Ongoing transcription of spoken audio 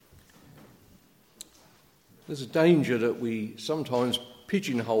There's a danger that we sometimes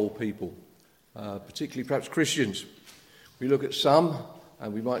pigeonhole people, particularly perhaps Christians. We look at some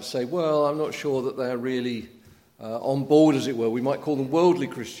and we might say, well, I'm not sure that they're really on board, as it were. We might call them worldly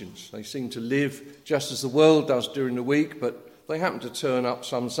Christians. They seem to live just as the world does during the week, but they happen to turn up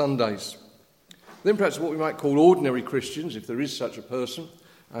some Sundays. Then perhaps what we might call ordinary Christians, if there is such a person,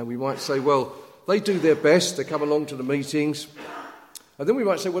 and we might say, well, they do their best, they come along to the meetings. And then we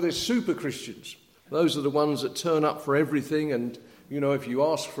might say, well, there's super Christians. Those are the ones that turn up for everything, and, if you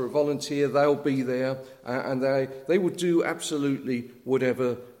ask for a volunteer, they'll be there, and they will do absolutely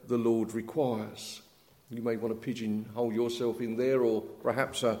whatever the Lord requires. You may want to pigeonhole yourself in there, or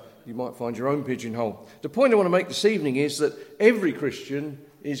perhaps you might find your own pigeonhole. The point I want to make this evening is that every Christian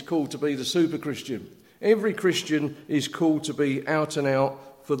is called to be the super Christian. Every Christian is called to be out and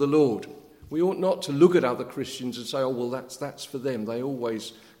out for the Lord. We ought not to look at other Christians and say, oh, well, that's for them. They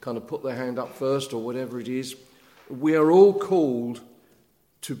always kind of put their hand up first or whatever it is. We are all called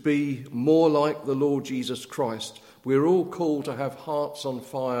to be more like the Lord Jesus Christ. We're all called to have hearts on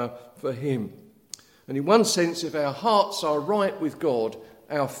fire for him. And in one sense, if our hearts are right with God,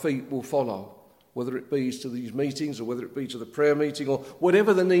 our feet will follow. Whether it be to these meetings or whether it be to the prayer meeting or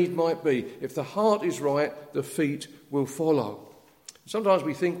whatever the need might be. If the heart is right, the feet will follow. Sometimes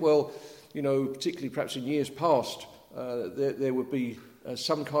we think, well, particularly perhaps in years past, there would be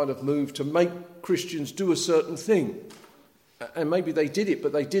some kind of move to make Christians do a certain thing. And maybe they did it,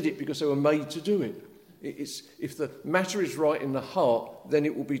 but they did it because they were made to do it. If the matter is right in the heart, then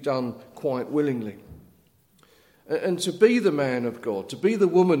it will be done quite willingly. And to be the man of God, to be the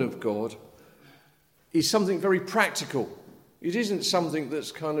woman of God, is something very practical. It isn't something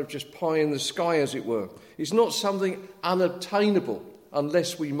that's kind of just pie in the sky, as it were. It's not something unobtainable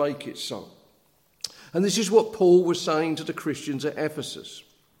unless we make it so. And this is what Paul was saying to the Christians at Ephesus.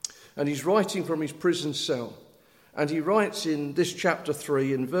 And he's writing from his prison cell. And he writes in this chapter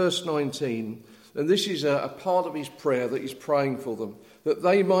 3 in verse 19, and this is a part of his prayer that he's praying for them, that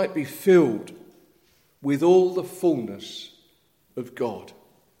they might be filled with all the fullness of God.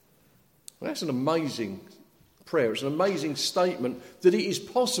 Well, that's an amazing prayer. It's an amazing statement that it is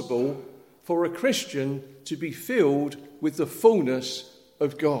possible for a Christian to be filled with the fullness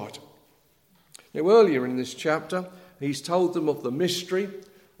of God. Now, earlier in this chapter, he's told them of the mystery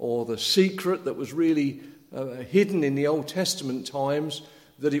or the secret that was really hidden in the Old Testament times,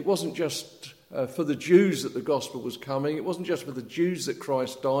 that it wasn't just for the Jews that the gospel was coming, it wasn't just for the Jews that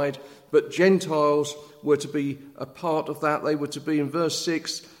Christ died, but Gentiles were to be a part of that. They were to be, in verse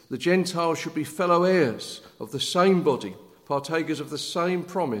 6, the Gentiles should be fellow heirs of the same body, partakers of the same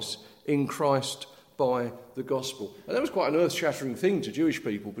promise in Christ by the gospel. And that was quite an earth-shattering thing to Jewish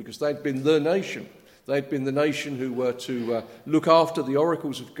people, because they'd been the nation. They'd been the nation who were to look after the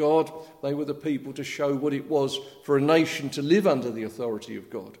oracles of God. They were the people to show what it was for a nation to live under the authority of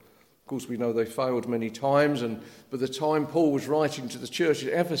God. Of course, we know they failed many times, and by the time Paul was writing to the church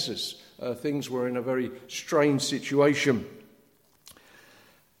at Ephesus, things were in a very strange situation.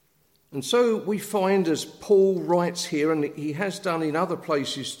 And so we find, as Paul writes here, and he has done in other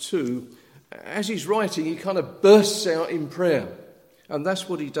places too, as he's writing, he kind of bursts out in prayer. And that's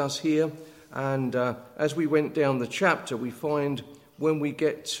what he does here. And as we went down the chapter, we find when we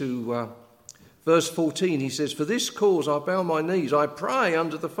get to verse 14, he says, "For this cause I bow my knees, I pray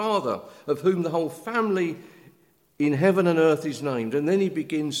unto the Father, of whom the whole family in heaven and earth is named." And then he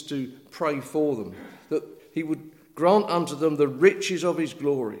begins to pray for them, that he would grant unto them the riches of his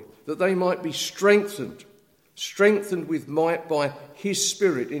glory, that they might be strengthened with might by his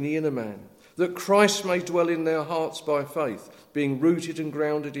Spirit in the inner man, that Christ may dwell in their hearts by faith, being rooted and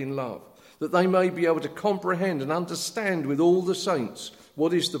grounded in love, that they may be able to comprehend and understand with all the saints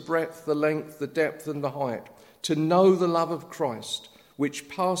what is the breadth, the length, the depth and the height, to know the love of Christ, which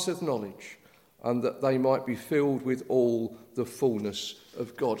passeth knowledge, and that they might be filled with all the fullness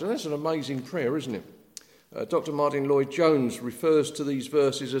of God. And that's an amazing prayer, isn't it? Dr. Martin Lloyd-Jones refers to these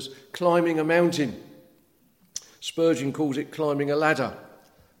verses as climbing a mountain. Spurgeon calls it climbing a ladder.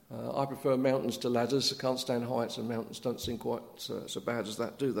 I prefer mountains to ladders. I can't stand heights, and mountains don't seem quite so bad as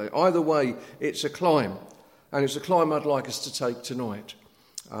that, do they? Either way, it's a climb, and it's a climb I'd like us to take tonight.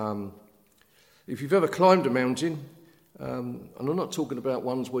 If you've ever climbed a mountain, and I'm not talking about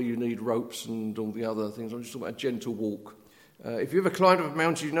ones where you need ropes and all the other things, I'm just talking about a gentle walk. If you've ever climbed up a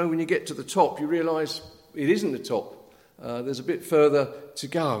mountain, you know when you get to the top, you realise it isn't the top. There's a bit further to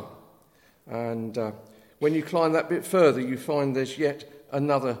go. And when you climb that bit further, you find there's yet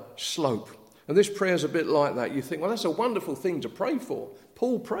another slope. And this prayer is a bit like that. You think, well, that's a wonderful thing to pray for.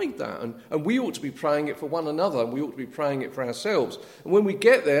 Paul prayed that, and we ought to be praying it for one another, and we ought to be praying it for ourselves. And when we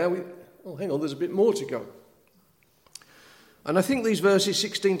get there, hang on, there's a bit more to go. And I think these verses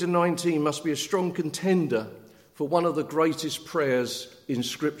 16 to 19 must be a strong contender for one of the greatest prayers in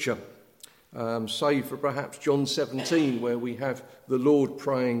Scripture, save for perhaps John 17, where we have the Lord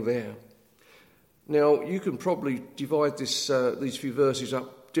praying there. Now, you can probably divide these few verses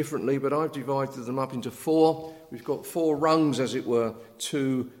up differently, but I've divided them up into 4. We've got 4 rungs, as it were,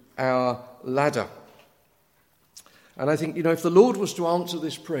 to our ladder. And I think, if the Lord was to answer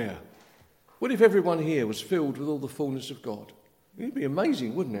this prayer, what if everyone here was filled with all the fullness of God? It'd be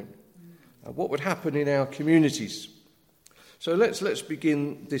amazing, wouldn't it? What would happen in our communities? So let's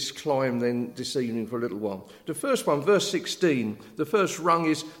begin this climb then this evening for a little while. The first one, verse 16, the first rung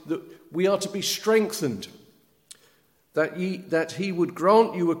is that we are to be strengthened, that he would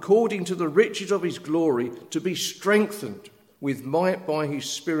grant you according to the riches of his glory to be strengthened with might by his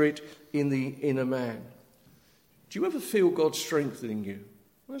Spirit in the inner man. Do you ever feel God strengthening you?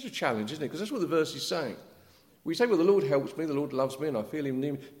 Well, that's a challenge, isn't it? Because that's what the verse is saying. We say, well, the Lord helps me, the Lord loves me, and I feel him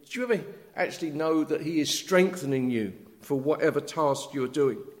near me. Do you ever actually know that he is strengthening you for whatever task you're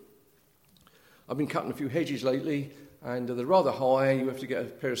doing? I've been cutting a few hedges lately, and they're rather high. You have to get a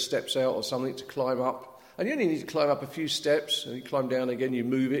pair of steps out or something to climb up. And you only need to climb up a few steps, and you climb down again, you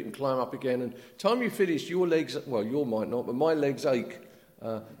move it and climb up again. And time you finish, your legs, well, your might not, but my legs ache.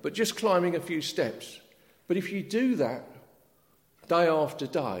 But just climbing a few steps. But if you do that day after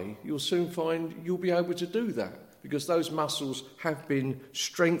day, you'll soon find you'll be able to do that because those muscles have been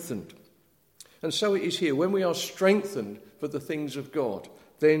strengthened. And so it is here. When we are strengthened for the things of God,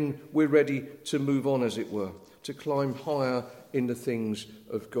 then we're ready to move on, as it were, to climb higher in the things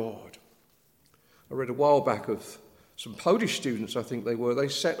of God. I read a while back of some Polish students, I think they were. They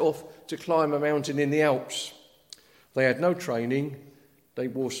set off to climb a mountain in the Alps. They had no training. They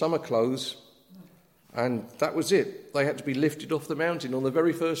wore summer clothes. And that was it. They had to be lifted off the mountain on the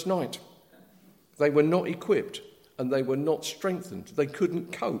very first night. They were not equipped and they were not strengthened. They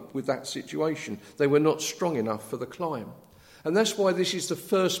couldn't cope with that situation. They were not strong enough for the climb. And that's why this is the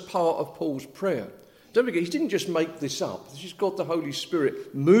first part of Paul's prayer. Don't forget, he didn't just make this up. This is God the Holy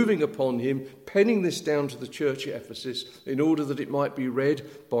Spirit moving upon him, penning this down to the church at Ephesus in order that it might be read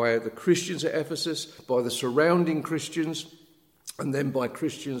by the Christians at Ephesus, by the surrounding Christians, and then by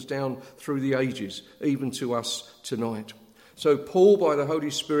Christians down through the ages, even to us tonight. So Paul, by the Holy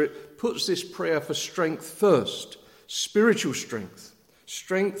Spirit, puts this prayer for strength first, spiritual strength,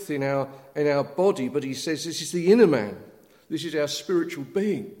 strength in our body, but he says this is the inner man, this is our spiritual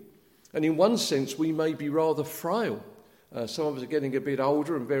being. And in one sense, we may be rather frail. Some of us are getting a bit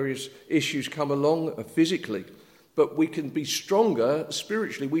older and various issues come along physically, but we can be stronger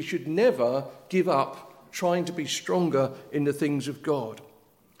spiritually. We should never give up trying to be stronger in the things of God.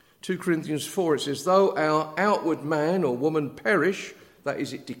 2 Corinthians 4, it says, though our outward man or woman perish, that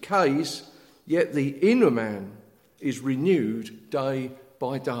is, it decays, yet the inner man is renewed day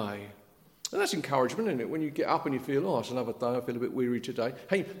by day. And that's encouragement, isn't it? When you get up and you feel, oh, it's another day, I feel a bit weary today.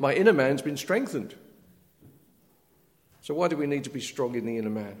 Hey, my inner man's been strengthened. So why do we need to be strong in the inner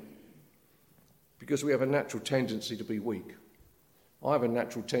man? Because we have a natural tendency to be weak. I have a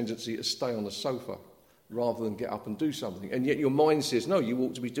natural tendency to stay on the sofa rather than get up and do something. And yet your mind says, no, you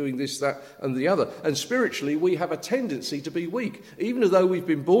ought to be doing this, that, and the other. And spiritually, we have a tendency to be weak. Even though we've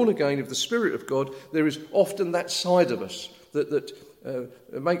been born again of the Spirit of God, there is often that side of us that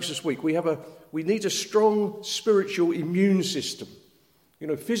makes us weak. We need a strong spiritual immune system.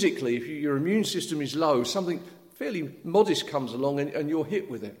 Physically, if your immune system is low, something fairly modest comes along and you're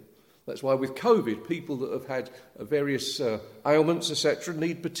hit with it. That's why with COVID, people that have had various ailments, etc.,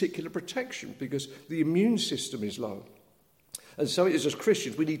 need particular protection because the immune system is low. And so it is as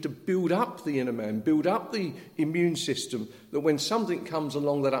Christians, we need to build up the inner man, build up the immune system, that when something comes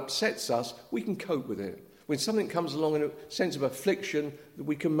along that upsets us, we can cope with it. When something comes along in a sense of affliction, that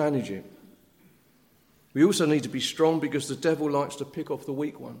we can manage it. We also need to be strong because the devil likes to pick off the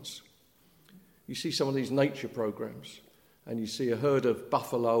weak ones. You see some of these nature programs, and you see a herd of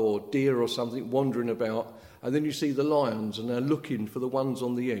buffalo or deer or something wandering about, and then you see the lions, and they're looking for the ones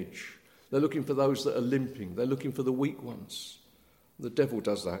on the edge. They're looking for those that are limping. They're looking for the weak ones. The devil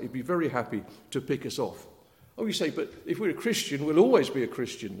does that. He'd be very happy to pick us off. Oh, you say, but if we're a Christian, we'll always be a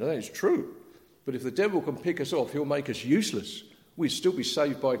Christian. That is true. But if the devil can pick us off, he'll make us useless. We'd still be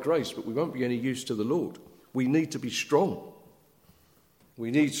saved by grace, but we won't be any use to the Lord. We need to be strong. We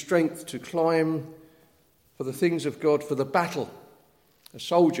need strength to climb for the things of God, for the battle. A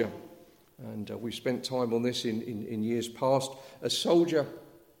soldier, and we've spent time on this in years past, a soldier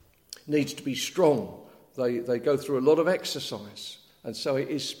needs to be strong. They go through a lot of exercise. And so it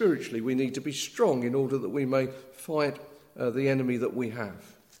is spiritually. We need to be strong in order that we may fight the enemy that we have.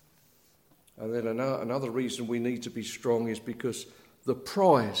 And then another reason we need to be strong is because the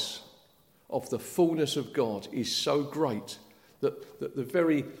prize of the fullness of God is so great that the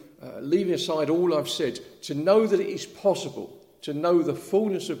very, leaving aside all I've said, to know that it is possible, to know the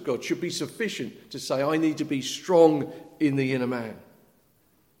fullness of God should be sufficient to say, I need to be strong in the inner man.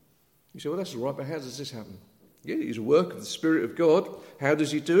 You say, well, that's all right, but how does this happen? Yeah, it is a work of the Spirit of God. How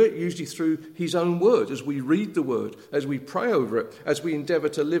does he do it? Usually through his own word, as we read the word, as we pray over it, as we endeavour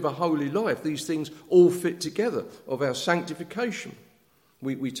to live a holy life. These things all fit together of our sanctification.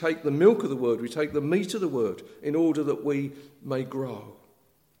 We take the milk of the word, we take the meat of the word in order that we may grow.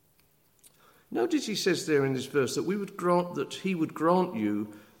 Notice he says there in this verse that he would grant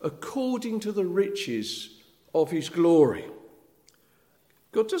you according to the riches of his glory.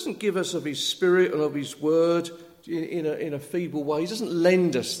 God doesn't give us of his Spirit and of his word in a feeble way. He doesn't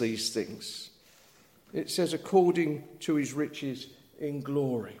lend us these things. It says according to his riches in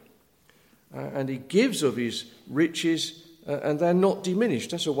glory. And he gives of his riches and they're not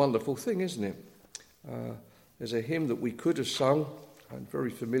diminished. That's a wonderful thing, isn't it? There's a hymn that we could have sung, and very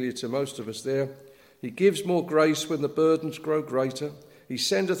familiar to most of us there. He gives more grace when the burdens grow greater. He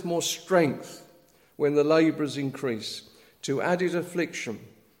sendeth more strength when the labours increase. To added affliction,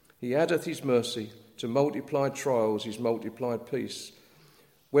 he addeth his mercy. To multiplied trials, his multiplied peace.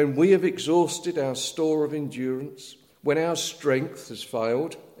 When we have exhausted our store of endurance, when our strength has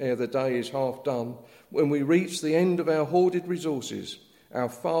failed, ere the day is half done, when we reach the end of our hoarded resources, our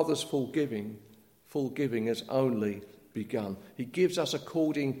Father's full giving has only begun. He gives us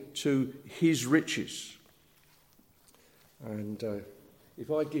according to his riches. And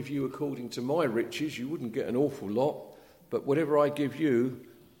if I give you according to my riches, you wouldn't get an awful lot. But whatever I give you,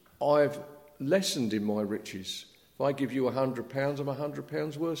 I've lessened in my riches. If I give you £100, I'm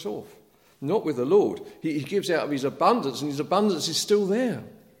 £100 worse off. Not with the Lord. He gives out of his abundance, and his abundance is still there.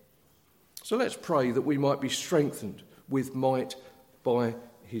 So let's pray that we might be strengthened with might by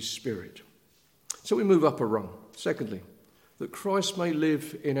his Spirit. So we move up a rung. Secondly, that Christ may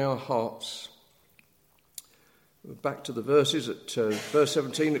live in our hearts. Back to the verses at verse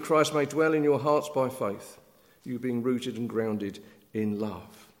 17, that Christ may dwell in your hearts by faith, you being rooted and grounded in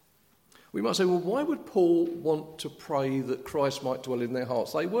love. We might say, well, why would Paul want to pray that Christ might dwell in their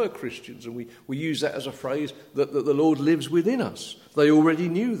hearts? They were Christians, and we use that as a phrase that the Lord lives within us. They already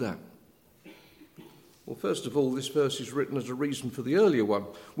knew that. Well, first of all, this verse is written as a reason for the earlier one.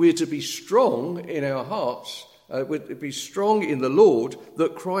 We're to be strong in our hearts, we're to be strong in the Lord,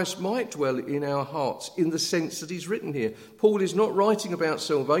 that Christ might dwell in our hearts, in the sense that he's written here. Paul is not writing about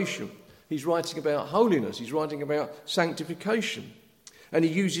salvation. He's writing about holiness. He's writing about sanctification. And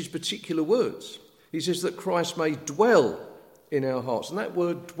he uses particular words. He says that Christ may dwell in our hearts. And that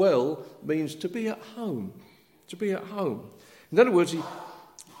word dwell means to be at home. To be at home. In other words,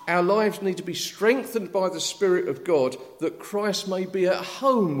 our lives need to be strengthened by the Spirit of God, that Christ may be at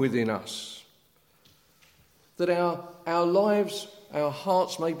home within us. That our lives, our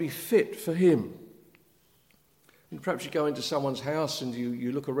hearts may be fit for him. And perhaps you go into someone's house and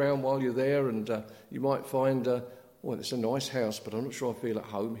you look around while you're there, and you might find, well, it's a nice house, but I'm not sure I feel at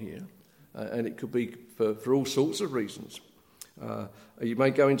home here. And it could be for all sorts of reasons. You may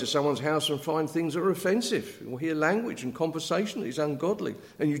go into someone's house and find things that are offensive, or hear language and conversation that is ungodly,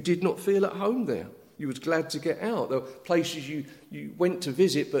 and you did not feel at home there. You was glad to get out. There were places you went to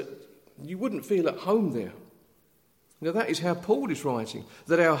visit, but you wouldn't feel at home there. Now that is how Paul is writing,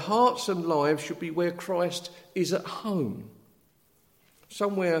 that our hearts and lives should be where Christ is at home.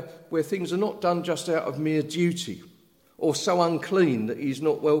 Somewhere where things are not done just out of mere duty, or so unclean that he's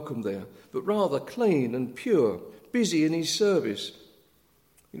not welcome there, but rather clean and pure, busy in his service.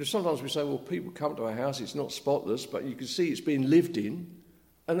 You know, sometimes we say, well, people come to our house, it's not spotless, but you can see it's being lived in.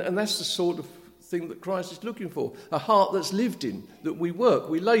 And that's the sort of thing that Christ is looking for, a heart that's lived in, that we work,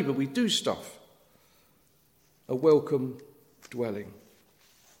 we labour, we do stuff. A welcome dwelling.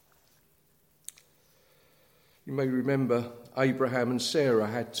 You may remember Abraham and Sarah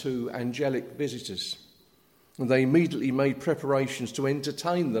had two angelic visitors, and they immediately made preparations to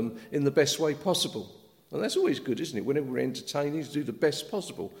entertain them in the best way possible. And that's always good, isn't it? Whenever we're entertaining, to do the best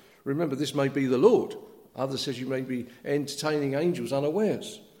possible. Remember, this may be the Lord. Others says you may be entertaining angels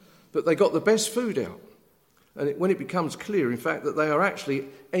unawares. But they got the best food out. And when it becomes clear, in fact, that they are actually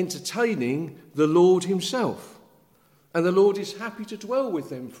entertaining the Lord himself. And the Lord is happy to dwell with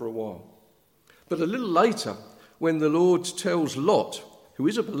them for a while. But a little later, when the Lord tells Lot, who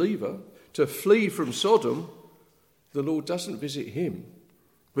is a believer, to flee from Sodom, the Lord doesn't visit him,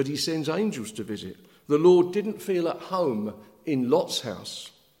 but he sends angels to visit. The Lord didn't feel at home in Lot's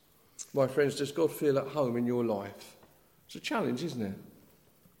house. My friends, does God feel at home in your life? It's a challenge, isn't it?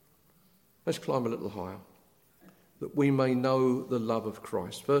 Let's climb a little higher, that we may know the love of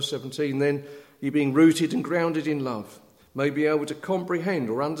Christ. Verse 17, then, you being rooted and grounded in love, may be able to comprehend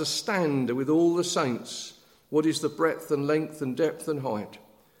or understand with all the saints what is the breadth and length and depth and height,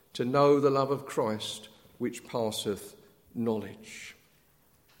 to know the love of Christ which passeth knowledge.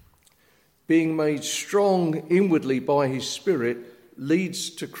 Being made strong inwardly by his Spirit leads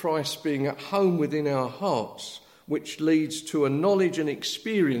to Christ being at home within our hearts, which leads to a knowledge and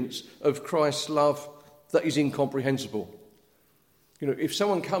experience of Christ's love that is incomprehensible. You know, if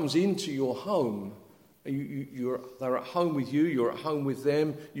someone comes into your home, they're at home with you, you're at home with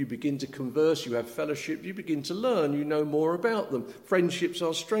them, you begin to converse, you have fellowship, you begin to learn, you know more about them. Friendships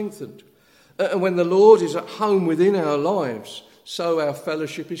are strengthened. And when the Lord is at home within our lives, so our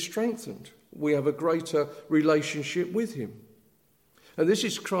fellowship is strengthened. We have a greater relationship with him. And this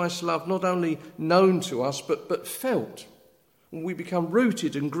is Christ's love not only known to us, but felt. We become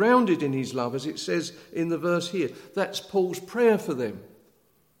rooted and grounded in his love, as it says in the verse here. That's Paul's prayer for them.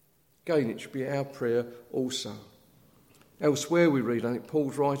 Again, it should be our prayer also. Elsewhere we read, I think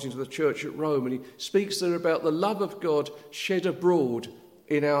Paul's writing to the church at Rome, and he speaks there about the love of God shed abroad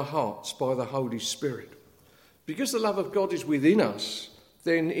in our hearts by the Holy Spirit. Because the love of God is within us,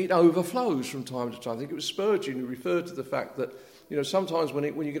 then it overflows from time to time. I think it was Spurgeon who referred to the fact that, you know, sometimes when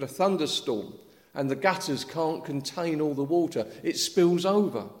you get a thunderstorm and the gutters can't contain all the water, it spills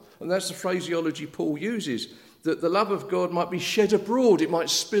over. And that's the phraseology Paul uses, that the love of God might be shed abroad, it might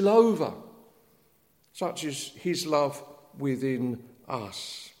spill over. Such is his love within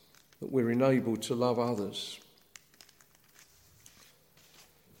us, that we're enabled to love others.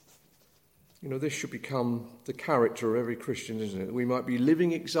 You know, this should become the character of every Christian, isn't it? That we might be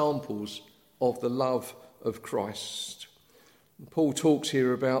living examples of the love of Christ. And Paul talks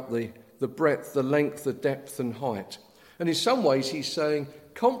here about the breadth, the length, the depth and height. And in some ways he's saying,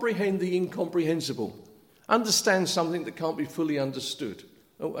 comprehend the incomprehensible. Understand something that can't be fully understood.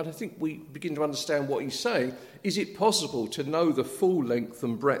 Oh, and I think we begin to understand what he's saying. Is it possible to know the full length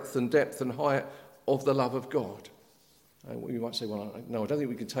and breadth and depth and height of the love of God? And you might say, well, no, I don't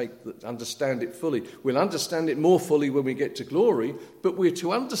think we can understand it fully. We'll understand it more fully when we get to glory, but we're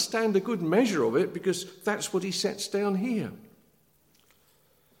to understand a good measure of it because that's what he sets down here.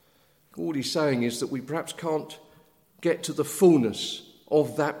 All he's saying is that we perhaps can't get to the fullness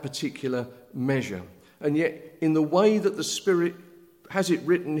of that particular measure. And yet, in the way that the Spirit has it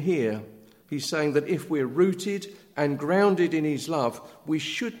written here, he's saying that if we're rooted and grounded in his love, we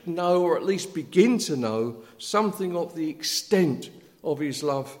should know, or at least begin to know, something of the extent of his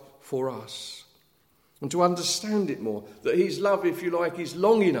love for us. And to understand it more, that his love, if you like, is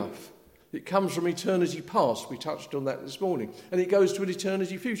long enough. It comes from eternity past. We touched on that this morning. And it goes to an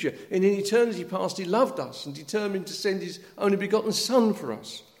eternity future. And in eternity past, he loved us and determined to send his only begotten Son for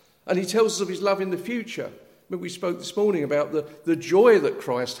us. And he tells us of his love in the future. But we spoke this morning about the joy that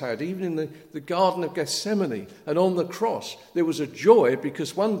Christ had, even in the Garden of Gethsemane and on the cross. There was a joy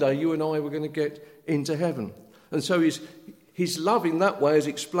because one day you and I were going to get into heaven. And so his love in that way is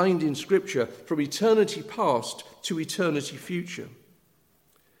explained in Scripture from eternity past to eternity future.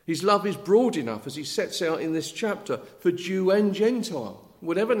 His love is broad enough, as he sets out in this chapter, for Jew and Gentile,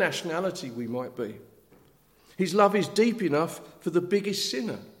 whatever nationality we might be. His love is deep enough for the biggest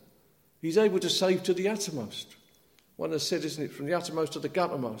sinner. He's able to save to the uttermost. One has said, isn't it, from the uttermost to the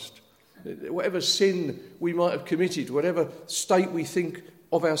guttermost. Whatever sin we might have committed, whatever state we think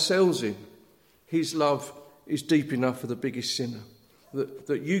of ourselves in, his love is deep enough for the biggest sinner.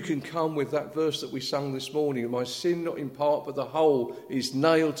 That you can come with that verse that we sung this morning, my sin not in part but the whole is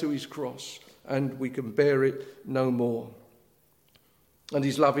nailed to his cross, and we can bear it no more. And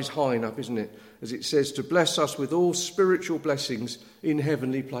his love is high enough, isn't it? As it says, to bless us with all spiritual blessings in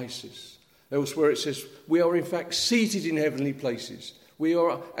heavenly places. Elsewhere it says, we are in fact seated in heavenly places. We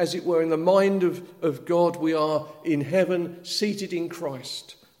are, as it were, in the mind of God. We are in heaven, seated in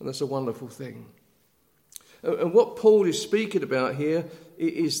Christ. And that's a wonderful thing. And what Paul is speaking about here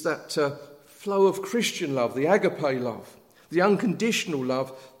is that flow of Christian love, the agape love, the unconditional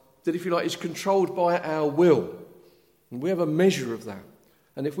love that, if you like, is controlled by our will. And we have a measure of that.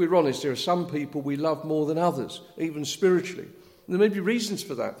 And if we're honest, there are some people we love more than others, even spiritually. And there may be reasons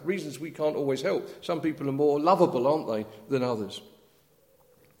for that, reasons we can't always help. Some people are more lovable, aren't they, than others.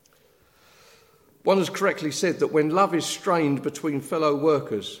 One has correctly said that when love is strained between fellow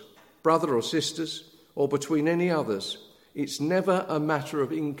workers, brother or sisters, or between any others, it's never a matter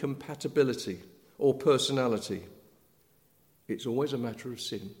of incompatibility or personality. It's always a matter of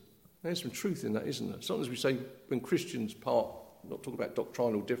sin. There's some truth in that, isn't there? Sometimes we say when Christians part, I'm not talking about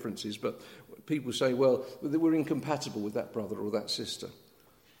doctrinal differences, but people say, well, we're incompatible with that brother or that sister.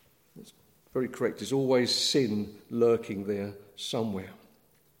 Very correct. There's always sin lurking there somewhere.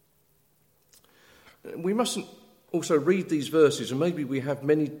 We mustn't also read these verses, and maybe we have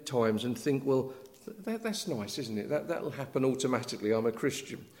many times, and think, well, that's nice, isn't it? That'll happen automatically. I'm a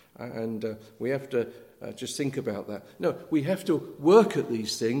Christian. And we have to just think about that. No, we have to work at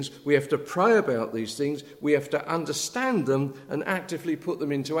these things. We have to pray about these things. We have to understand them and actively put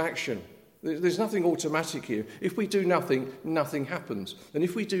them into action. There's nothing automatic here. If we do nothing, nothing happens. And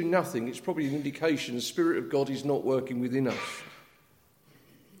if we do nothing, it's probably an indication the Spirit of God is not working within us.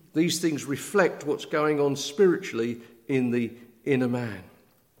 These things reflect what's going on spiritually in the inner man.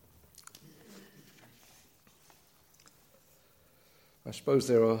 I suppose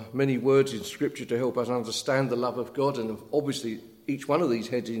there are many words in Scripture to help us understand the love of God, and obviously each one of these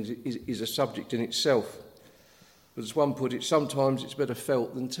headings is a subject in itself. But as one put it, sometimes it's better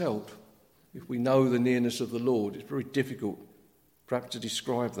felt than told. If we know the nearness of the Lord, it's very difficult perhaps to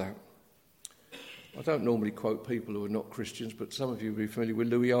describe that. I don't normally quote people who are not Christians, but some of you will be familiar with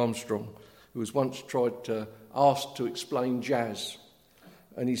Louis Armstrong, who was once asked to explain jazz.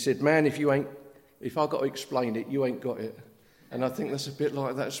 And he said, "Man, if I've got to explain it, you ain't got it." And I think that's a bit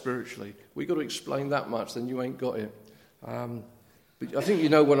like that spiritually. We've got to explain that much, then you ain't got it. But I think you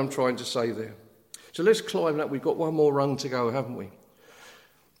know what I'm trying to say there. So let's climb that. We've got one more rung to go, haven't we?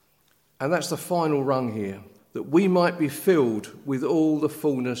 And that's the final rung here, that we might be filled with all the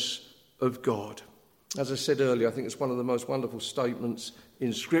fullness of God. As I said earlier, I think it's one of the most wonderful statements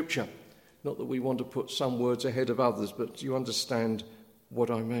in Scripture. Not that we want to put some words ahead of others, but you understand what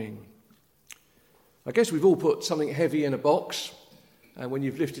I mean. I guess we've all put something heavy in a box, and when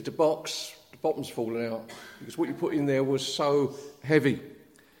you've lifted the box, the bottom's fallen out, because what you put in there was so heavy.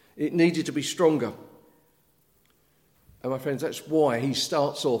 It needed to be stronger. And my friends, that's why he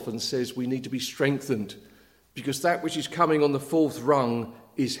starts off and says we need to be strengthened, because that which is coming on the fourth rung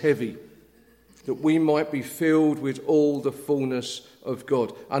is heavy, that we might be filled with all the fullness of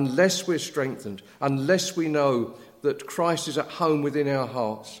God. Unless we're strengthened, unless we know that Christ is at home within our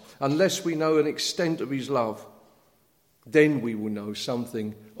hearts, unless we know an extent of his love, then we will know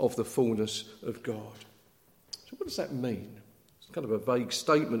something of the fullness of God. So what does that mean? It's kind of a vague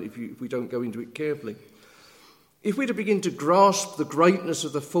statement if we don't go into it carefully. If we're to begin to grasp the greatness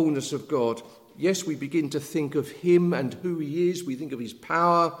of the fullness of God, yes, we begin to think of him and who he is. We think of his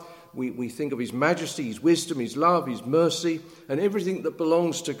power. We think of his majesty, his wisdom, his love, his mercy, and everything that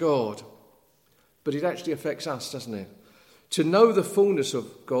belongs to God. But it actually affects us, doesn't it? To know the fullness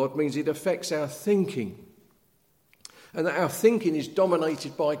of God means it affects our thinking. And that our thinking is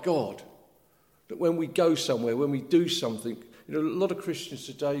dominated by God. That when we go somewhere, when we do something, a lot of Christians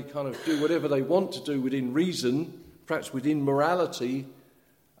today kind of do whatever they want to do within reason, perhaps within morality,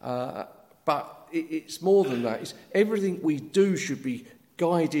 but it's more than that. It's everything we do should be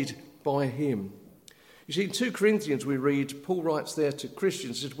guided by him. You see, in 2 Corinthians we read, Paul writes there to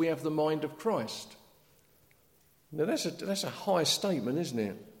Christians that we have the mind of Christ. Now that's a high statement, isn't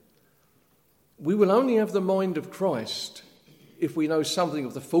it? We will only have the mind of Christ if we know something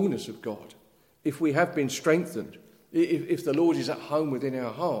of the fullness of God, if we have been strengthened, if the Lord is at home within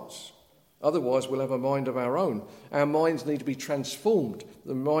our hearts. Otherwise we'll have a mind of our own. Our minds need to be transformed.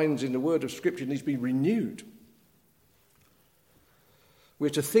 The minds in the word of Scripture need to be renewed. We're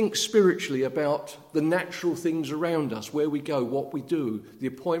to think spiritually about the natural things around us, where we go, what we do, the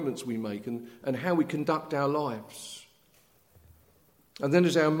appointments we make, and how we conduct our lives. And then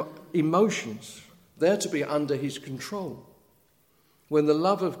there's our emotions. They're to be under his control. When the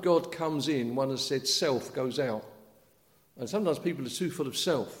love of God comes in, one has said self goes out. And sometimes people are too full of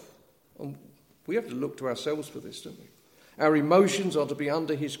self. And we have to look to ourselves for this, don't we? Our emotions are to be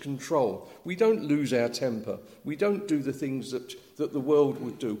under his control. We don't lose our temper. We don't do the things that the world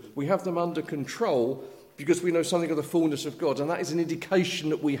would do. We have them under control because we know something of the fullness of God, and that is an indication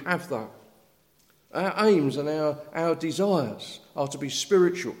that we have that. Our aims and our desires are to be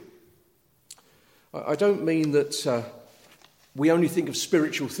spiritual. I don't mean that we only think of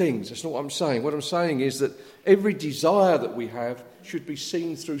spiritual things. That's not what I'm saying. What I'm saying is that every desire that we have should be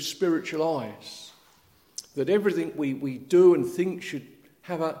seen through spiritual eyes. That everything we do and think should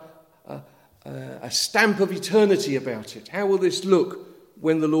have a stamp of eternity about it. How will this look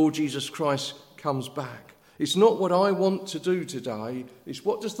when the Lord Jesus Christ comes back? It's not what I want to do today. It's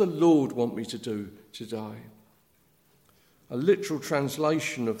what does the Lord want me to do today? A literal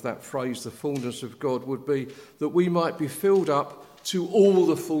translation of that phrase, the fullness of God, would be that we might be filled up to all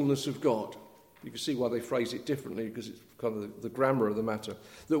the fullness of God. You can see why they phrase it differently, because it's kind of the grammar of the matter.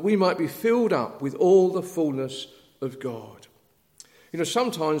 That we might be filled up with all the fullness of God. You know,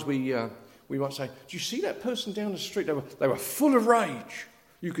 sometimes we might say, do you see that person down the street? They were full of rage.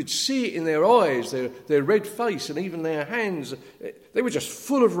 You could see it in their eyes, their red face, and even their hands. They were just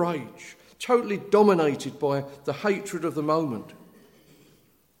full of rage, totally dominated by the hatred of the moment.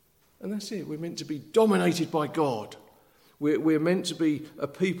 And that's it. We're meant to be dominated by God. We're meant to be a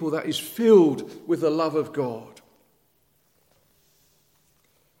people that is filled with the love of God.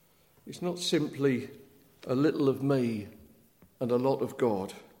 It's not simply a little of me and a lot of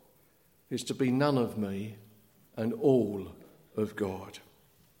God. It's to be none of me and all of God.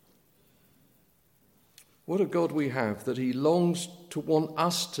 What a God we have, that he longs to want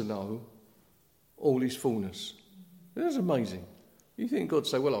us to know all his fullness. That's amazing. You think God'd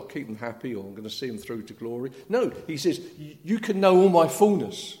say, well, I'll keep them happy, or I'm going to see them through to glory. No, he says, you can know all my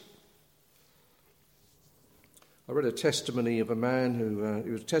fullness. I read a testimony of a man who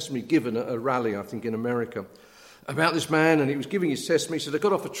it was a testimony given at a rally, I think, in America, about this man, and he was giving his testimony. He said, I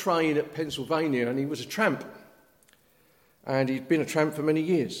got off a train at Pennsylvania, and he was a tramp. And he'd been a tramp for many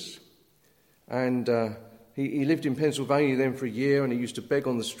years. And he lived in Pennsylvania then for a year, and he used to beg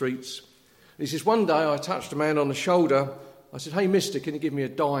on the streets. And he says, one day I touched a man on the shoulder. I said, hey, mister, can you give me a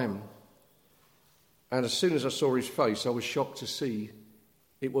dime? And as soon as I saw his face, I was shocked to see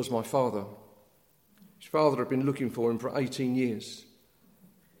it was my father. His father had been looking for him for 18 years.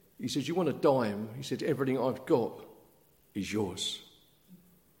 He said, you want a dime? He said, everything I've got is yours.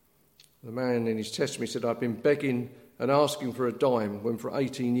 The man in his testimony said, I'd been begging and asking for a dime when for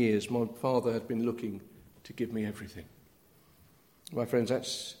 18 years my father had been looking to give me everything. My friends,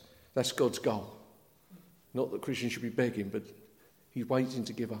 that's God's goal. Not that Christians should be begging, but he's waiting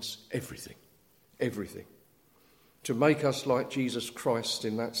to give us everything. Everything. To make us like Jesus Christ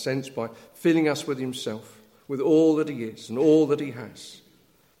in that sense by filling us with himself, with all that he is and all that he has.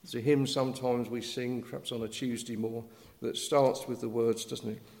 There's a hymn sometimes we sing, perhaps on a Tuesday more, that starts with the words, doesn't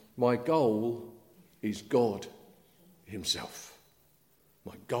it? My goal is God himself.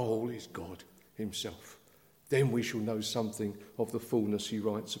 My goal is God himself. Then we shall know something of the fullness he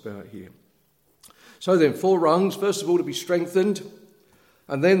writes about here. So then, 4 rungs. First of all, to be strengthened,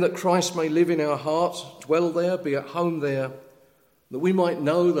 and then that Christ may live in our hearts, dwell there, be at home there, that we might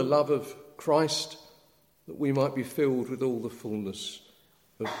know the love of Christ, that we might be filled with all the fullness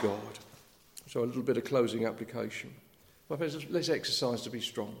of God. So a little bit of closing application. My friends, let's exercise to be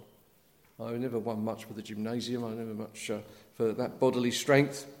strong. I never won much for the gymnasium, I never much for that bodily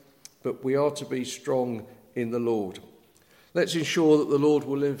strength, but we are to be strong in the Lord. Let's ensure that the Lord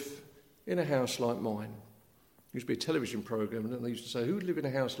will live in a house like mine. There used to be a television programme, and they used to say, who would live in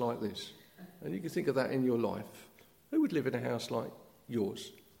a house like this? And you can think of that in your life. Who would live in a house like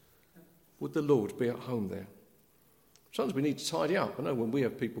yours? Would the Lord be at home there? Sometimes we need to tidy up. I know when we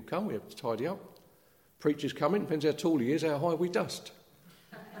have people come, we have to tidy up. Preachers come in, depends how tall he is, how high we dust.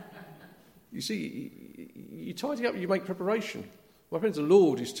 You see, you tidy up, you make preparation. My friends, the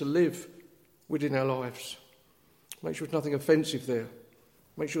Lord is to live within our lives. Make sure there's nothing offensive there.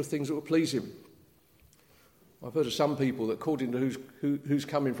 Make sure things that will please him. I've heard of some people that, according to who's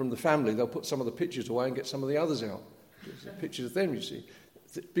coming from the family, they'll put some of the pictures away and get some of the others out. Pictures of them, you see.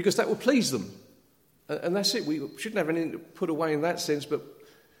 Because that will please them. And that's it. We shouldn't have anything to put away in that sense, but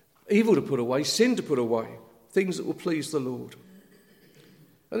evil to put away, sin to put away, things that will please the Lord.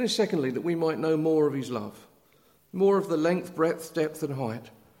 And then secondly, that we might know more of his love, more of the length, breadth, depth and height,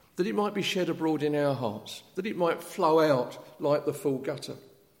 that it might be shed abroad in our hearts, that it might flow out like the full gutter,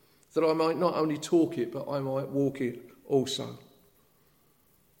 that I might not only talk it, but I might walk it also.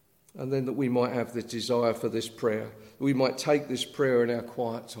 And then that we might have the desire for this prayer, that we might take this prayer in our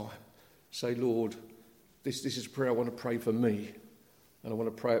quiet time. Say, Lord, this is a prayer I want to pray for me, and I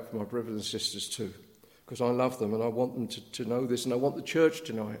want to pray it for my brothers and sisters too, because I love them and I want them to know this, and I want the church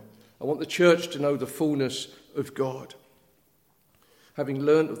to know it. I want the church to know the fullness of God. Having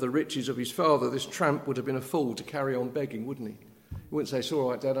learnt of the riches of his father, this tramp would have been a fool to carry on begging, wouldn't he? He wouldn't say, it's all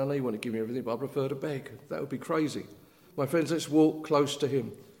right, Dad, I know you want to give me everything, but I prefer to beg. That would be crazy. My friends, let's walk close to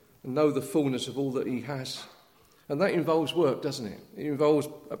him and know the fullness of all that he has. And that involves work, doesn't it? It involves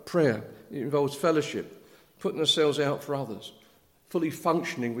a prayer. It involves fellowship, putting ourselves out for others, fully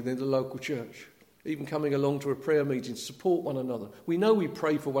functioning within the local church, even coming along to a prayer meeting to support one another. We know we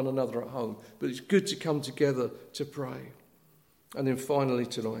pray for one another at home, but it's good to come together to pray. And then finally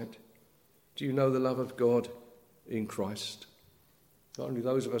tonight, do you know the love of God in Christ? Not only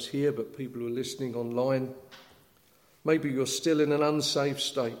those of us here, but people who are listening online. Maybe you're still in an unsaved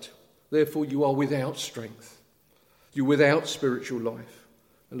state. Therefore, you are without strength. You're without spiritual life.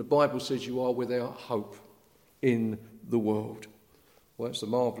 And the Bible says you are without hope in the world. Well, that's the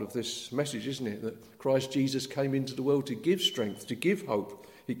marvel of this message, isn't it? That Christ Jesus came into the world to give strength, to give hope.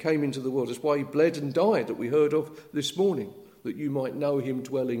 He came into the world. That's why he bled and died, that we heard of this morning. that you might know him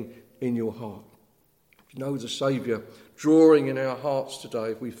dwelling in your heart. If you know the Saviour drawing in our hearts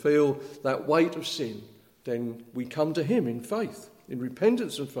today, if we feel that weight of sin, then we come to him in faith, in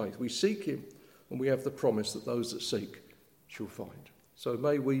repentance and faith. We seek him, and we have the promise that those that seek shall find. So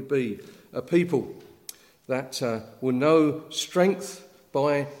may we be a people that will know strength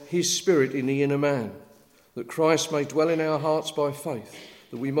by his Spirit in the inner man, that Christ may dwell in our hearts by faith,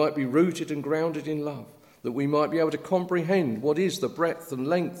 that we might be rooted and grounded in love, that we might be able to comprehend what is the breadth and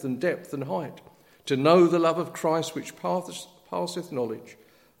length and depth and height, to know the love of Christ which passeth knowledge,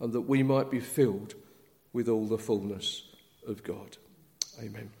 and that we might be filled with all the fullness of God.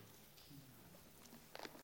 Amen.